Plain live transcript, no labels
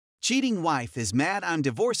Cheating wife is mad I'm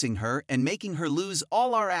divorcing her and making her lose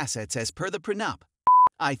all our assets as per the prenup.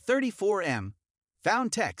 I 34M.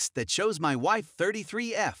 Found text that shows my wife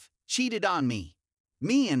 33F cheated on me.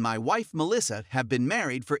 Me and my wife Melissa have been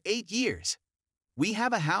married for 8 years. We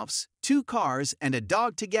have a house, 2 cars, and a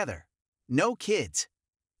dog together. No kids.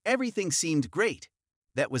 Everything seemed great.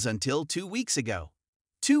 That was until 2 weeks ago.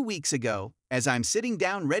 2 weeks ago, as I'm sitting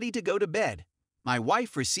down ready to go to bed, my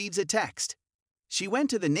wife receives a text. She went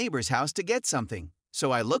to the neighbor's house to get something,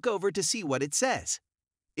 so I look over to see what it says.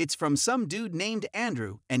 It's from some dude named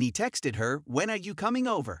Andrew, and he texted her, "When are you coming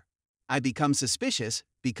over?" I become suspicious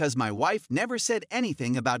because my wife never said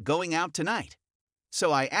anything about going out tonight.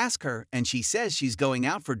 So I ask her, and she says she's going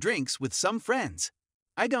out for drinks with some friends.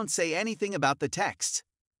 I don't say anything about the texts.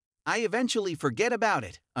 I eventually forget about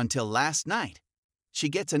it until last night. She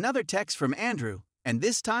gets another text from Andrew, and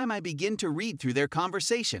this time I begin to read through their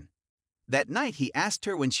conversation. That night he asked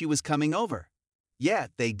her when she was coming over. Yeah,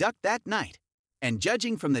 they ducked that night. And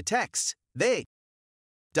judging from the texts, they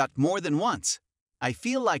ducked more than once. I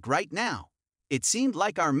feel like right now. It seemed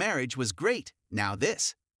like our marriage was great, now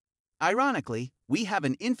this. Ironically, we have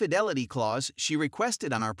an infidelity clause she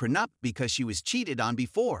requested on our prenup because she was cheated on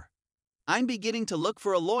before. I'm beginning to look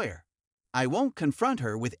for a lawyer. I won't confront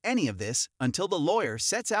her with any of this until the lawyer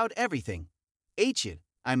sets out everything.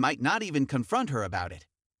 I might not even confront her about it.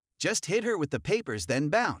 Just hit her with the papers then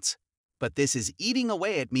bounce. But this is eating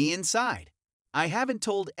away at me inside. I haven't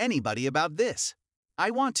told anybody about this.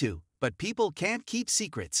 I want to, but people can't keep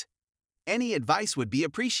secrets. Any advice would be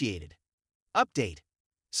appreciated. Update.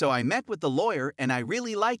 So I met with the lawyer and I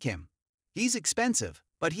really like him. He's expensive,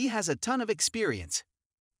 but he has a ton of experience.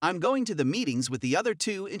 I'm going to the meetings with the other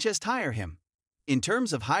two and just hire him. In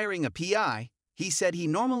terms of hiring a PI, he said he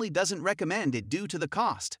normally doesn't recommend it due to the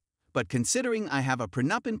cost. But considering I have a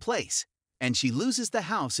prenup in place, and she loses the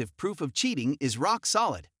house if proof of cheating is rock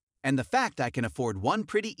solid, and the fact I can afford one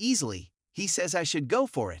pretty easily, he says I should go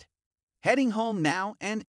for it. Heading home now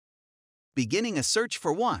and beginning a search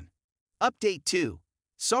for one. Update 2.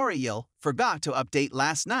 Sorry y'all, forgot to update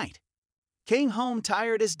last night. Came home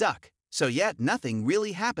tired as duck, so yet nothing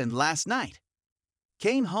really happened last night.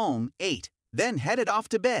 Came home, ate, then headed off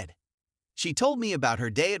to bed. She told me about her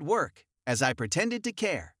day at work, as I pretended to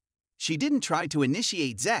care. She didn't try to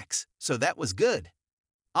initiate sex, so that was good.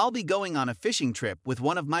 I'll be going on a fishing trip with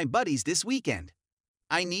one of my buddies this weekend.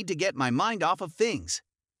 I need to get my mind off of things.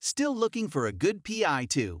 Still looking for a good PI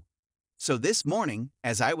too. So this morning,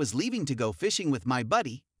 as I was leaving to go fishing with my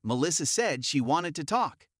buddy, Melissa said she wanted to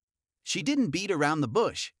talk. She didn't beat around the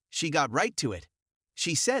bush, she got right to it.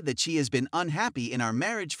 She said that she has been unhappy in our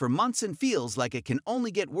marriage for months and feels like it can only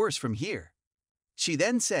get worse from here. She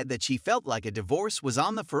then said that she felt like a divorce was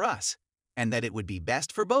on the for us, and that it would be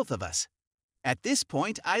best for both of us. At this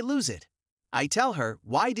point, I lose it. I tell her,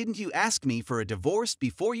 why didn't you ask me for a divorce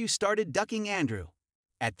before you started ducking Andrew?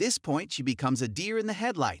 At this point, she becomes a deer in the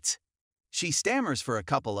headlights. She stammers for a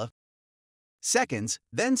couple of seconds,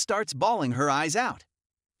 then starts bawling her eyes out.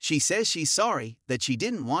 She says she's sorry, that she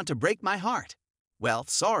didn't want to break my heart. Well,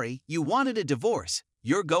 sorry, you wanted a divorce,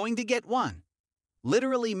 you're going to get one.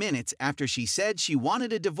 Literally minutes after she said she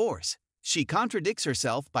wanted a divorce, she contradicts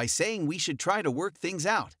herself by saying we should try to work things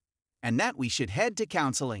out, and that we should head to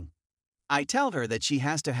counseling. I tell her that she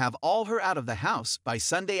has to have all her out of the house by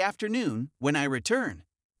Sunday afternoon when I return,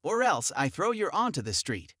 or else I throw her onto the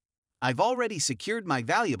street. I've already secured my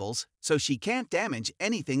valuables, so she can't damage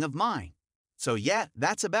anything of mine. So yeah,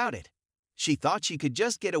 that's about it. She thought she could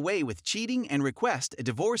just get away with cheating and request a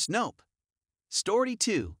divorce. Nope. Story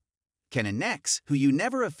 2. Can an ex who you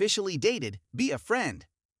never officially dated be a friend?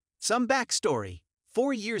 Some backstory.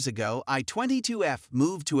 4 years ago, I 22F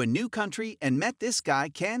moved to a new country and met this guy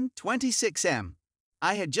Ken, 26M.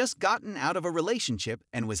 I had just gotten out of a relationship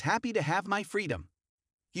and was happy to have my freedom.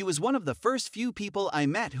 He was one of the first few people I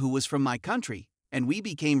met who was from my country, and we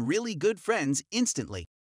became really good friends instantly.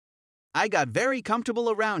 I got very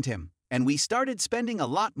comfortable around him, and we started spending a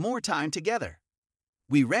lot more time together.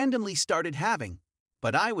 We randomly started having,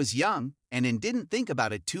 but I was young and didn't think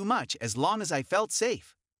about it too much as long as I felt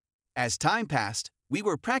safe. As time passed, we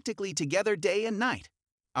were practically together day and night.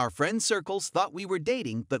 Our friend circles thought we were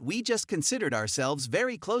dating, but we just considered ourselves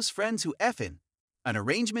very close friends who effin', an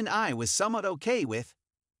arrangement I was somewhat okay with.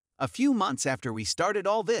 A few months after we started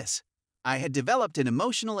all this, I had developed an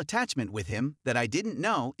emotional attachment with him that I didn't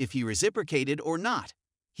know if he reciprocated or not.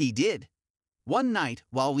 He did. One night,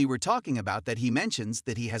 while we were talking about that, he mentions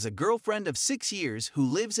that he has a girlfriend of 6 years who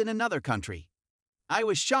lives in another country. I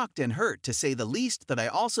was shocked and hurt to say the least, that I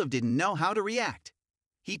also didn't know how to react.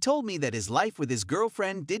 He told me that his life with his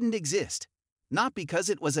girlfriend didn't exist. Not because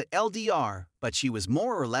it was a LDR, but she was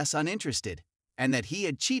more or less uninterested, and that he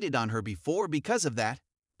had cheated on her before because of that,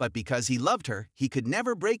 but because he loved her, he could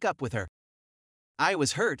never break up with her. I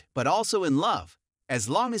was hurt, but also in love. As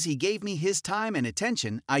long as he gave me his time and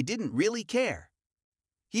attention, I didn't really care.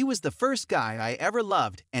 He was the first guy I ever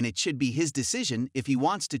loved, and it should be his decision if he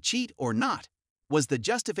wants to cheat or not, was the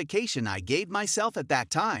justification I gave myself at that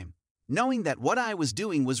time, knowing that what I was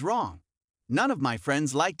doing was wrong. None of my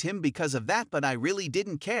friends liked him because of that, but I really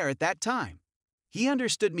didn't care at that time. He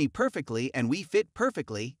understood me perfectly and we fit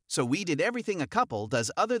perfectly, so we did everything a couple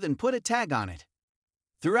does other than put a tag on it.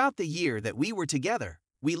 Throughout the year that we were together,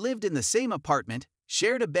 we lived in the same apartment,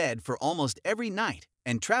 shared a bed for almost every night,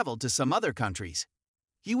 and traveled to some other countries.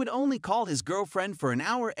 He would only call his girlfriend for an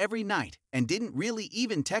hour every night and didn't really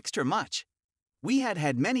even text her much. We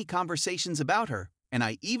had many conversations about her, and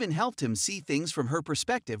I even helped him see things from her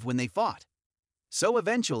perspective when they fought. So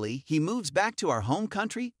eventually, he moves back to our home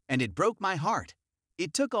country, and it broke my heart.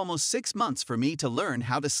 It took almost 6 months for me to learn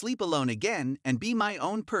how to sleep alone again and be my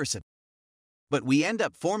own person. But we end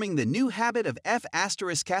up forming the new habit of ******ing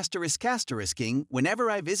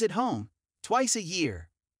whenever I visit home, twice a year.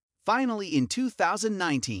 Finally, in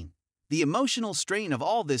 2019, the emotional strain of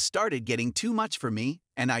all this started getting too much for me,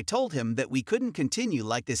 and I told him that we couldn't continue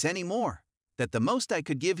like this anymore, that the most I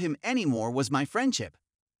could give him anymore was my friendship.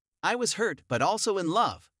 I was hurt but also in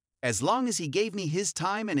love. As long as he gave me his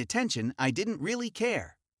time and attention, I didn't really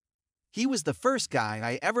care. He was the first guy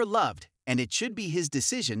I ever loved, and it should be his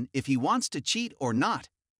decision if he wants to cheat or not,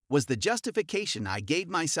 was the justification I gave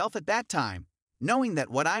myself at that time, knowing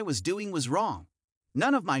that what I was doing was wrong.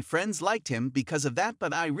 None of my friends liked him because of that,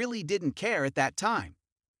 but I really didn't care at that time.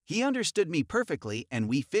 He understood me perfectly and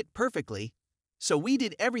we fit perfectly, so we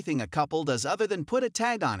did everything a couple does other than put a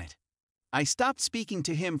tag on it. I stopped speaking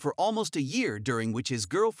to him for almost a year, during which his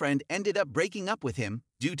girlfriend ended up breaking up with him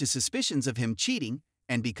due to suspicions of him cheating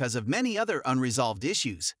and because of many other unresolved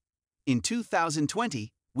issues. In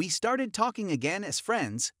 2020, we started talking again as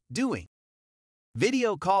friends, doing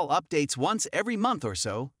video call updates once every month or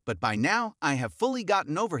so, but by now I have fully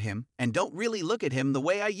gotten over him and don't really look at him the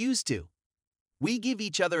way I used to. We give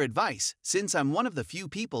each other advice since I'm one of the few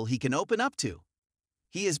people he can open up to.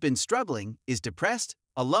 He has been struggling, is depressed,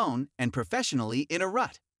 alone, and professionally in a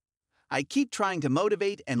rut. I keep trying to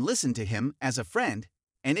motivate and listen to him as a friend,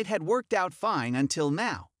 and it had worked out fine until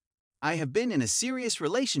now. I have been in a serious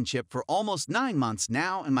relationship for almost 9 months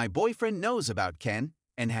now, and my boyfriend knows about Ken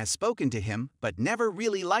and has spoken to him but never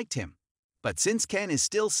really liked him. But since Ken is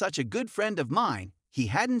still such a good friend of mine, he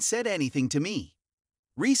hadn't said anything to me.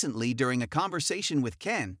 Recently, during a conversation with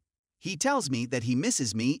Ken, he tells me that he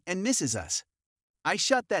misses me and misses us. I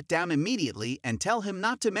shut that down immediately and tell him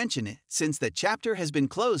not to mention it since that chapter has been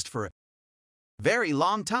closed for a very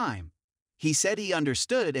long time. He said he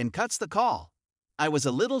understood and cuts the call. I was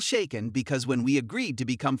a little shaken because when we agreed to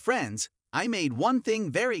become friends, I made one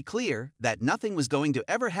thing very clear, that nothing was going to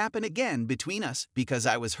ever happen again between us because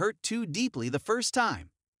I was hurt too deeply the first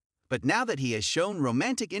time. But now that he has shown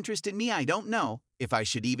romantic interest in me, I don't know if I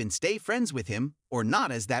should even stay friends with him or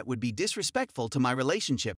not, as that would be disrespectful to my relationship.